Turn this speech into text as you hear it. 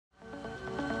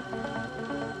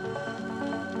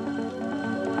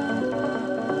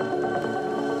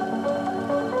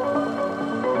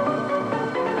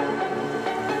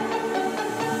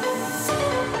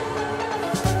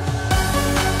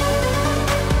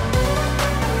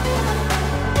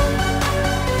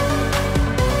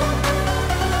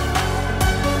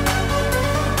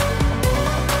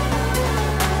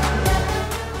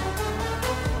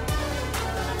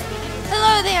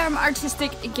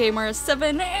Autistic Gamer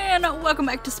 7, and welcome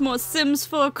back to some more Sims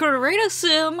for Create a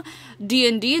Sim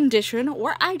D&D edition,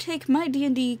 where I take my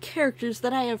D&D characters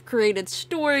that I have created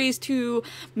stories to,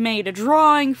 made a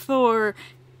drawing for,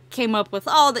 came up with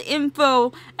all the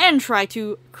info, and try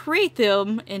to create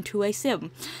them into a sim.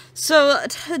 So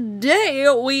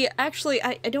today we actually,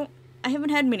 I haven't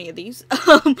had many of these,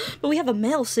 but we have a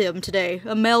male sim today,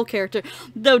 a male character,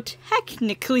 though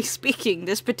technically speaking,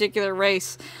 this particular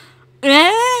race,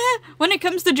 when it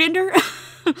comes to gender.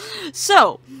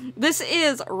 So, this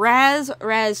is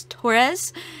Raiz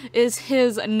Torres is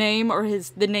his name, or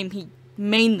the name he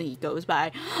mainly goes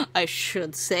by, I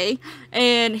should say,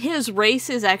 and his race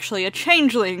is actually a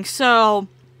changeling. So,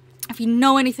 if you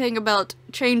know anything about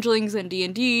changelings in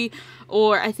D&D,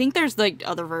 or I think there's like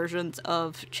other versions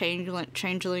of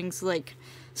changelings, like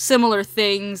similar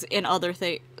things in other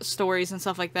stories and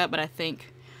stuff like that, but I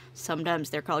think sometimes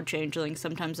they're called changelings,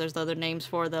 sometimes there's other names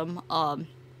for them.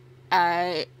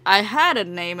 I had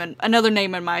another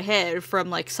name in my head from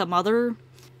like some other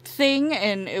thing,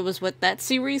 and it was what that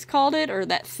series called it, or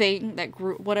that thing, that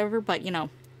group, whatever, but you know,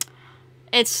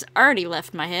 it's already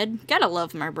left my head. Gotta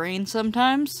love my brain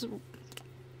sometimes.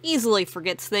 Easily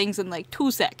forgets things in like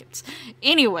 2 seconds.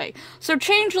 Anyway, so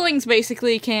changelings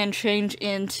basically can change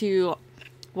into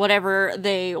whatever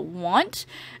they want,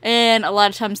 and a lot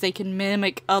of times they can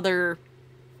mimic other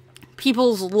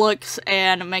people's looks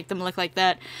and make them look like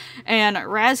that. And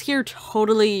Raz here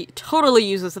totally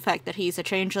uses the fact that he's a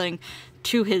changeling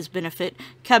to his benefit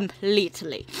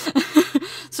completely.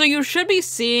 So you should be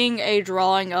seeing a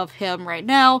drawing of him right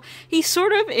now. He's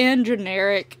sort of in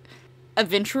generic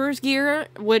adventurer's gear,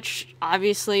 which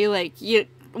obviously, like,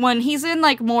 when he's in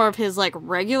like more of his like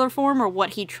regular form, or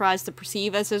what he tries to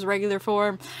perceive as his regular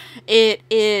form, it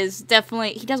is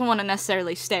definitely, he doesn't want to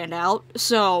necessarily stand out,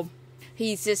 so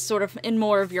he's just sort of in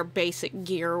more of your basic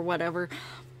gear or whatever.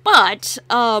 But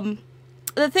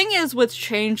the thing is with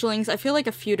changelings, I feel like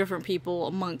a few different people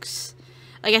amongst,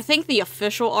 like, I think the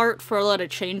official art for what a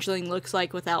changeling looks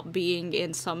like without being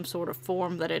in some sort of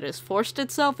form that it has forced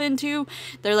itself into,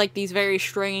 they're like these very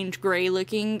strange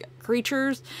gray-looking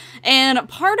creatures, and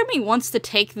part of me wants to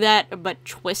take that but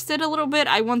twist it a little bit.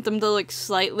 I want them to look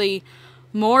slightly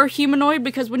more humanoid,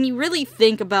 because when you really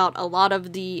think about a lot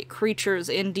of the creatures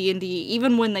in D&D,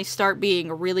 even when they start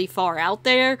being really far out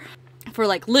there, for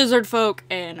like lizard folk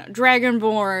and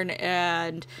dragonborn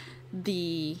and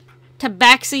the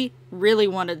Tabaxi, really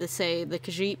wanted to say the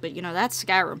Khajiit, but you know, that's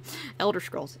Skyrim, Elder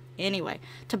Scrolls. Anyway,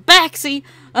 Tabaxi,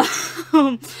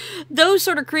 those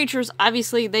sort of creatures,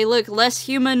 obviously, they look less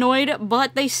humanoid,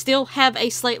 but they still have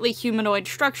a slightly humanoid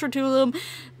structure to them.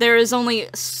 There is only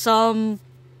some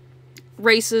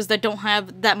races that don't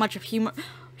have that much of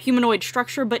humanoid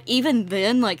structure, but even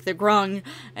then, like the Grung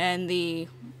and the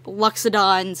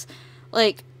Luxodons,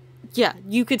 like, yeah,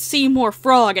 you could see more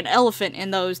frog and elephant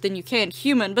in those than you can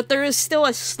human, but there is still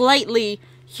a slightly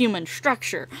human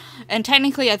structure. And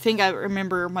technically, I think I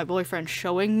remember my boyfriend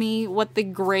showing me what the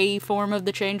gray form of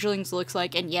the changelings looks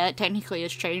like, and yeah, it technically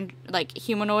is like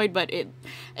humanoid, but it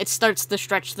starts to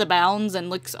stretch the bounds and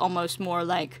looks almost more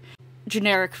like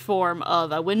generic form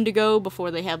of a Wendigo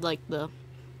before they have like the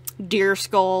deer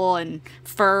skull and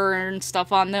fur and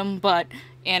stuff on them. But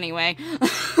anyway,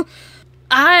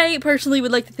 I personally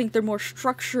would like to think they're more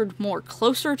structured, more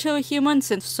closer to a human,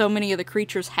 since so many of the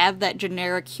creatures have that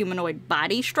generic humanoid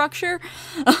body structure.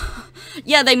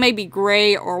 Yeah, they may be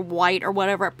gray or white or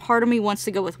whatever. Part of me wants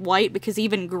to go with white, because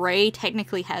even gray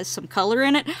technically has some color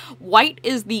in it. White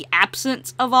is the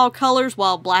absence of all colors,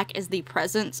 while black is the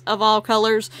presence of all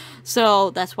colors.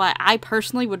 So that's why I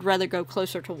personally would rather go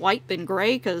closer to white than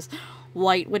gray, because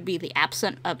white would be the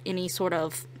absence of any sort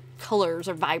of colors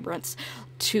or vibrance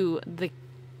to the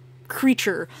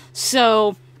creature.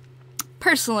 So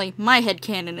personally, my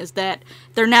headcanon is that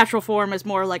their natural form is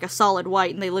more like a solid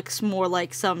white, and they look more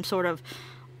like some sort of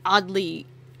oddly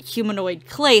humanoid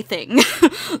clay thing.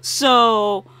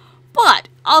 So, but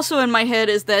also in my head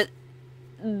is that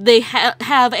they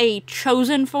have a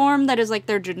chosen form that is like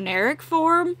their generic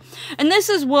form, and this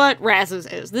is what Raz's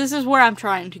is. This is where I'm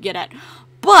trying to get at.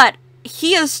 But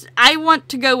I want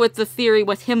to go with the theory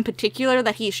with him particular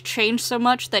that he's changed so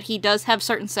much that he does have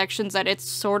certain sections that it's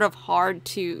sort of hard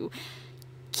to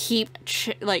keep,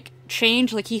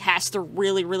 change. Like, he has to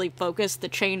really focus to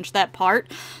change that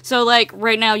part. So, like,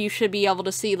 right now you should be able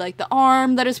to see, like, the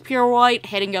arm that is pure white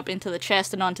heading up into the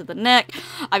chest and onto the neck.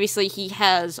 Obviously, he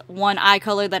has one eye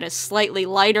color that is slightly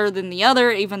lighter than the other,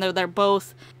 even though they're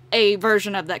both a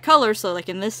version of that color. So, like,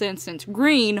 in this instance,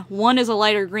 green, one is a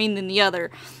lighter green than the other.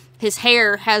 His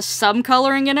hair has some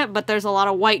coloring in it, but there's a lot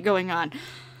of white going on.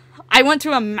 I want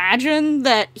to imagine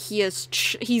that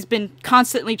he's been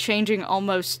constantly changing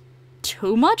almost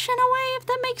too much in a way, if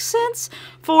that makes sense,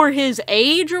 for his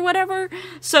age or whatever.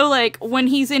 So, like, when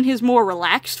he's in his more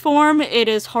relaxed form, it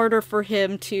is harder for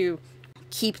him to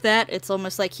keep that. It's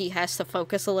almost like he has to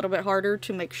focus a little bit harder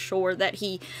to make sure that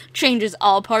he changes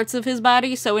all parts of his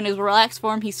body. So in his relaxed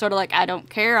form, he's sort of like, I don't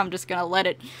care, I'm just gonna let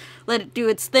it do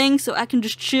its thing so I can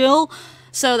just chill.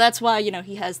 So that's why, you know,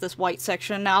 he has this white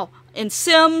section. Now, in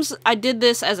Sims, I did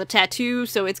this as a tattoo,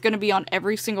 so it's gonna be on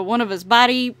every single one of his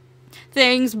body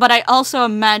things, but I also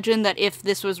imagine that if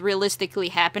this was realistically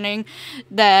happening,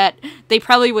 that they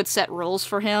probably would set rules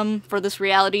for him for this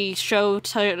reality show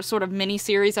sort of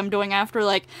mini-series I'm doing after.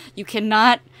 Like, you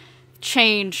cannot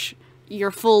change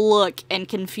your full look and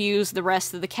confuse the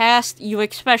rest of the cast. You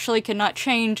especially cannot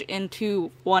change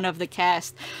into one of the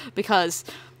cast, because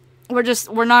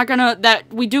we're not gonna,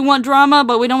 we do want drama,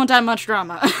 but we don't want that much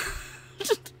drama.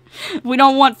 We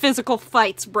don't want physical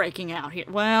fights breaking out here.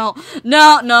 Well,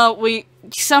 no,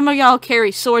 some of y'all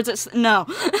carry swords, no.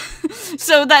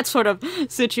 So that sort of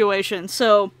situation.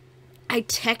 So, I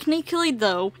technically,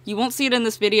 though, you won't see it in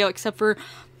this video except for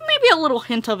maybe a little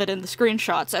hint of it in the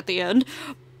screenshots at the end,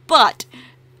 but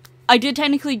I did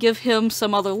technically give him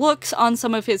some other looks on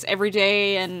some of his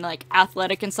everyday and, like,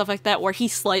 athletic and stuff like that, where he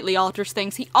slightly alters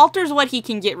things. He alters what he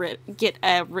can get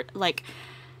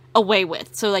away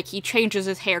with. So, like, he changes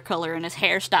his hair color and his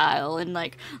hairstyle and,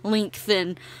 like, length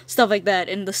and stuff like that,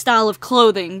 and the style of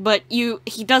clothing, but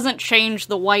he doesn't change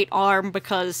the white arm,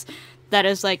 because that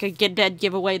is, like, a dead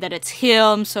giveaway that it's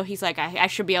him, so he's like, I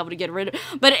should be able to get rid of it.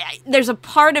 But there's a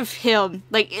part of him,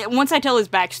 like, once I tell his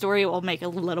backstory, it will make a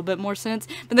little bit more sense,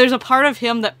 but there's a part of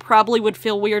him that probably would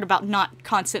feel weird about not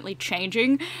constantly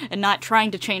changing, and not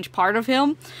trying to change part of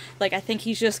him. Like, I think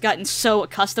he's just gotten so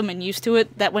accustomed and used to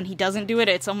it, that when he doesn't do it,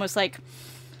 it's almost like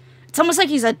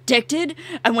he's addicted,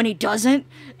 and when he doesn't,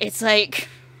 it's like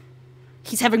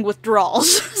he's having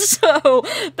withdrawals. So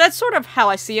that's sort of how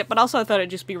I see it, but also I thought it'd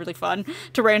just be really fun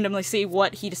to randomly see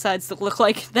what he decides to look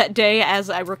like that day as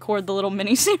I record the little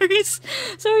mini-series.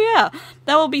 So yeah,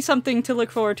 that will be something to look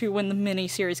forward to when the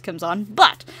mini-series comes on.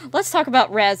 But let's talk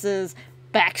about Raiz's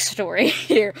backstory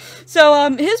here. So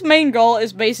his main goal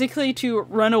is basically to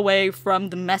run away from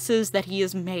the messes that he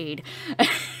has made.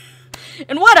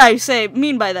 And what I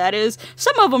mean by that is,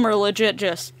 some of them are legit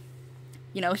just,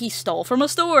 you know, he stole from a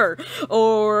store,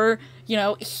 or, you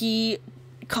know, he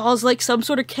caused, like, some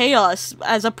sort of chaos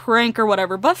as a prank or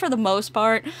whatever, but for the most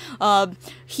part,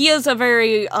 he is a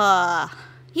very,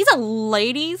 he's a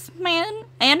ladies' man,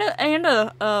 and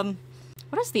a,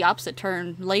 what is the opposite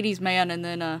term? Ladies' man, and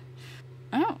then, I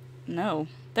don't know.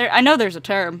 I know there's a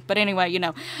term, but anyway, you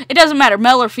know, it doesn't matter,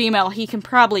 male or female, he can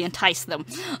probably entice them,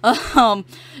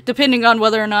 depending on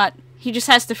whether or not. He just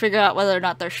has to figure out whether or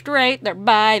not they're straight, they're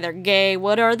bi, they're gay,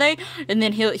 what are they, and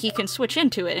then he can switch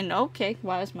into it. And okay,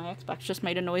 why is my Xbox just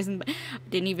made a noise? And I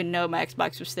didn't even know my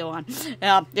Xbox was still on.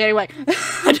 Anyway,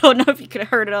 I don't know if you could have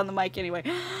heard it on the mic anyway.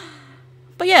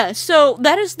 But yeah, so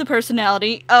that is the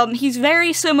personality. He's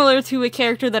very similar to a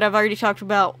character that I've already talked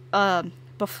about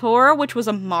before, which was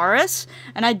Amaris,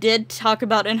 and I did talk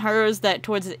about in hers that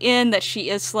towards the end that she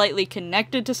is slightly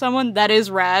connected to someone. That is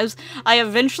Raiz. I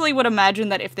eventually would imagine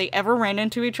that if they ever ran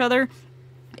into each other,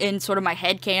 in sort of my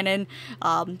headcanon,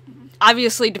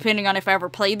 obviously depending on if I ever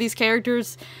played these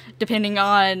characters, depending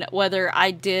on whether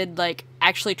I did, like,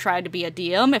 actually try to be a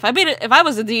DM. If I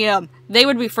was a DM, they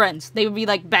would be friends. They would be,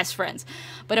 like, best friends.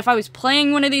 But if I was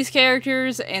playing one of these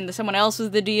characters and someone else was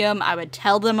the DM, I would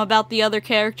tell them about the other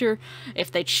character.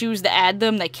 If they choose to add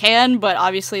them, they can, but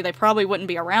obviously they probably wouldn't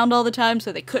be around all the time,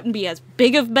 so they couldn't be as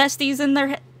big of besties in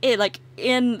their like,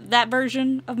 in that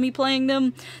version of me playing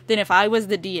them than if I was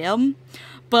the DM.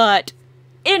 But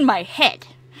in my head,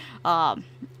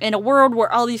 in a world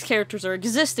where all these characters are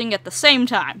existing at the same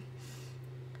time,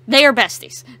 they are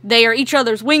besties. They are each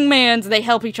other's wingmans. They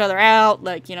help each other out,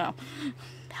 like, you know,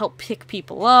 help pick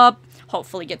people up,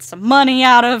 hopefully get some money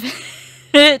out of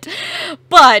it.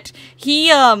 But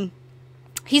he's done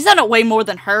it way more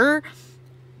than her,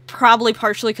 probably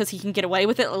partially because he can get away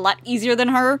with it a lot easier than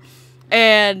her,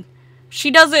 and she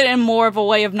does it in more of a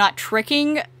way of not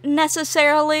tricking,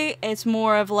 necessarily. It's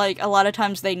more of, like, a lot of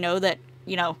times they know that,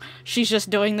 you know, she's just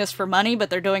doing this for money, but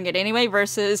they're doing it anyway,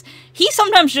 versus he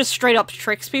sometimes just straight up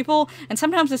tricks people, and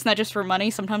sometimes it's not just for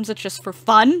money, sometimes it's just for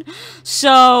fun.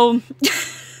 So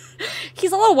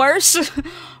he's a little worse,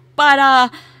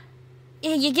 but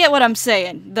yeah, you get what I'm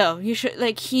saying, though. You should,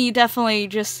 like, he definitely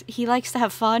just, he likes to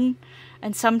have fun,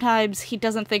 and sometimes he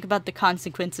doesn't think about the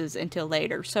consequences until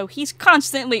later, so he's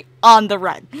constantly on the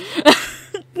run.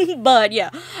 But yeah,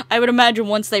 I would imagine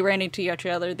once they ran into each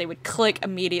other, they would click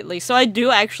immediately. So I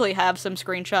do actually have some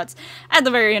screenshots at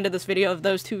the very end of this video of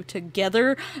those two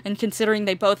together, and considering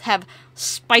they both have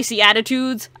spicy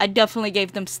attitudes, I definitely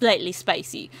gave them slightly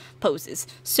spicy poses.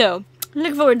 So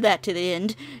look forward to that to the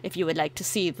end, if you would like to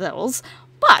see those.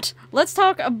 But let's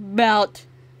talk about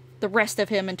the rest of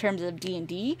him in terms of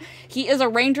D&D. He is a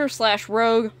ranger slash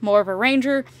rogue, more of a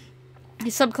ranger.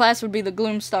 His subclass would be the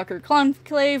Gloomstalker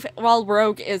Conclave, while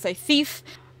rogue is a thief.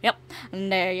 Yep,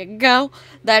 and there you go.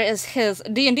 That is his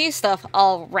D&D stuff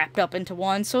all wrapped up into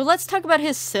one. So let's talk about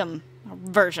his sim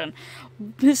version.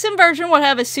 His sim version would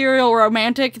have a serial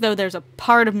romantic, though there's a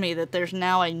part of me that there's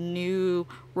now a new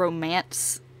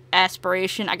romance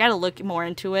aspiration. I gotta look more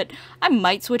into it. I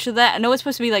might switch to that. I know it's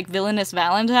supposed to be like Villainous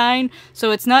Valentine,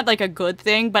 so it's not like a good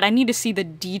thing, but I need to see the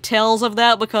details of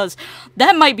that because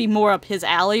that might be more up his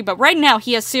alley. But right now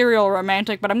he has serial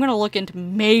romantic, but I'm gonna look into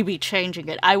maybe changing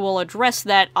it. I will address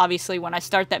that obviously when I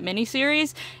start that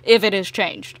mini-series if it is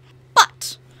changed.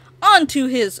 But on to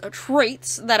his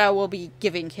traits that I will be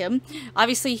giving him.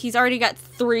 Obviously he's already got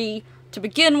 3 to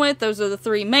begin with. Those are the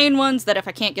 3 main ones that if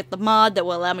I can't get the mod that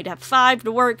will allow me to have 5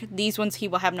 to work, these ones he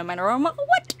will have no matter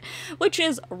what, which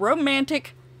is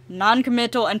romantic,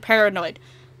 non-committal, and paranoid.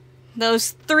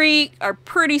 Those 3 are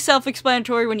pretty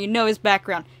self-explanatory when you know his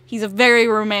background. He's a very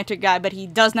romantic guy, but he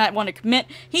does not want to commit.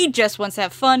 He just wants to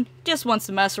have fun, just wants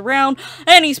to mess around,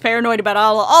 and he's paranoid about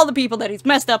all the people that he's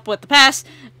messed up with the past,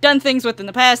 done things with in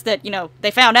the past that, you know,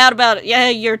 they found out about it. Yeah,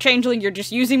 you're a changeling, you're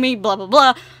just using me, blah, blah,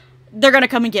 blah. They're gonna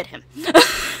come and get him.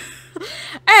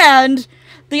 And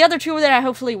the other 2 that I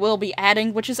hopefully will be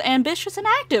adding, which is ambitious and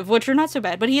active, which are not so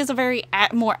bad, but he is a very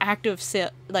more active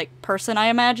person, I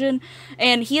imagine.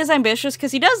 And he is ambitious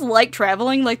because he does like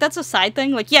traveling. Like, that's a side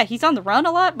thing. Like, yeah, he's on the run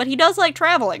a lot, but he does like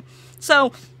traveling.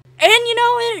 So, and you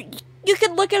know, you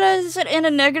could look at it as in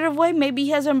a negative way. Maybe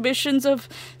he has ambitions of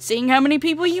seeing how many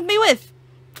people you can be with.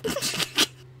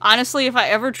 Honestly, if I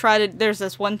ever tried it, there's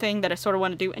this one thing that I sort of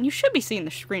want to do, and you should be seeing the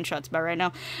screenshots by right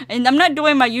now. And I'm not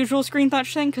doing my usual screen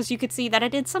touch thing, because you could see that I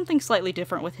did something slightly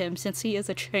different with him, since he is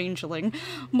a changeling.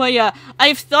 But yeah,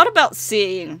 I've thought about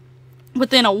seeing,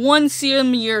 within a 1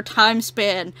 sim year time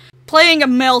span, playing a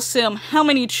male sim, how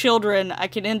many children I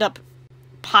could end up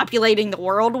populating the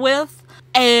world with.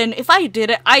 And if I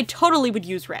did it, I totally would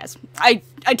use Raiz. I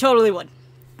totally would.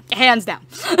 Hands down.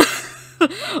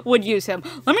 Would use him.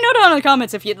 Let me know down in the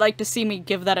comments if you'd like to see me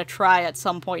give that a try at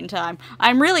some point in time.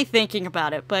 I'm really thinking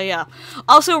about it, but yeah.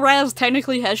 Also, Raiz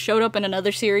technically has showed up in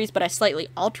another series, but I slightly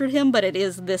altered him, but it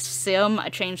is this sim. I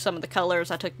changed some of the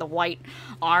colors. I took the white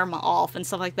arm off and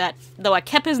stuff like that, though I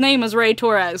kept his name as Ray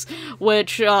Torres,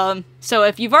 which, so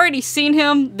if you've already seen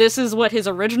him, this is what his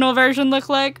original version looked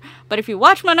like, but if you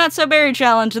watch my Not So Berry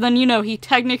challenge, then you know he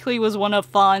technically was one of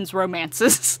Fawn's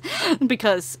romances,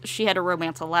 because she had to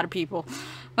romance a lot of people.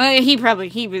 He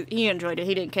enjoyed it,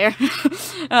 he didn't care.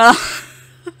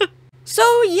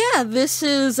 So yeah, this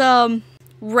is,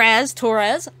 Raiz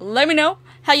Torres. Let me know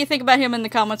how you think about him in the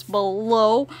comments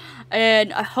below.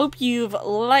 And I hope you've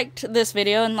liked this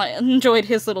video and enjoyed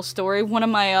his little story. One of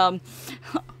my,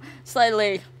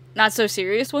 slightly not so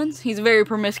serious ones. He's a very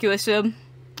promiscuous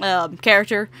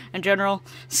character in general.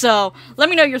 So let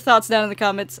me know your thoughts down in the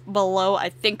comments below. I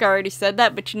think I already said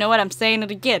that, but you know what? I'm saying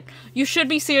it again. You should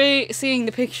be seeing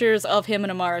the pictures of him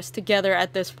and Amaris together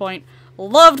at this point.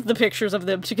 Loved the pictures of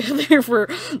them together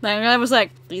I was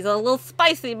like, these are a little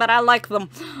spicy, but I like them.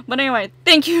 But anyway,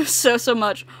 thank you so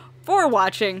much for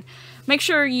watching. Make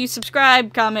sure you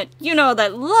subscribe, comment, you know,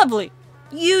 that lovely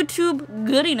YouTube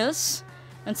goodiness,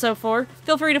 and so forth.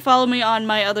 Feel free to follow me on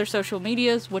my other social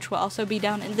medias, which will also be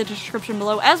down in the description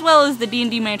below, as well as the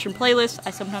D&D Mansion playlist.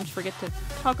 I sometimes forget to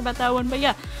talk about that one, but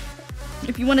yeah.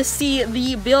 If you want to see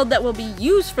the build that will be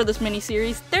used for this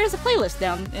mini-series, there's a playlist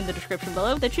down in the description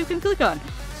below that you can click on.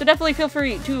 So definitely feel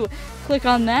free to click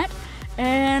on that.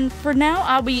 And for now,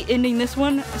 I'll be ending this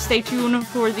one. Stay tuned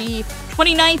for the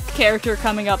 29th character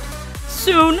coming up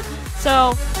soon.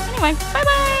 So, anyway,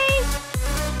 bye-bye!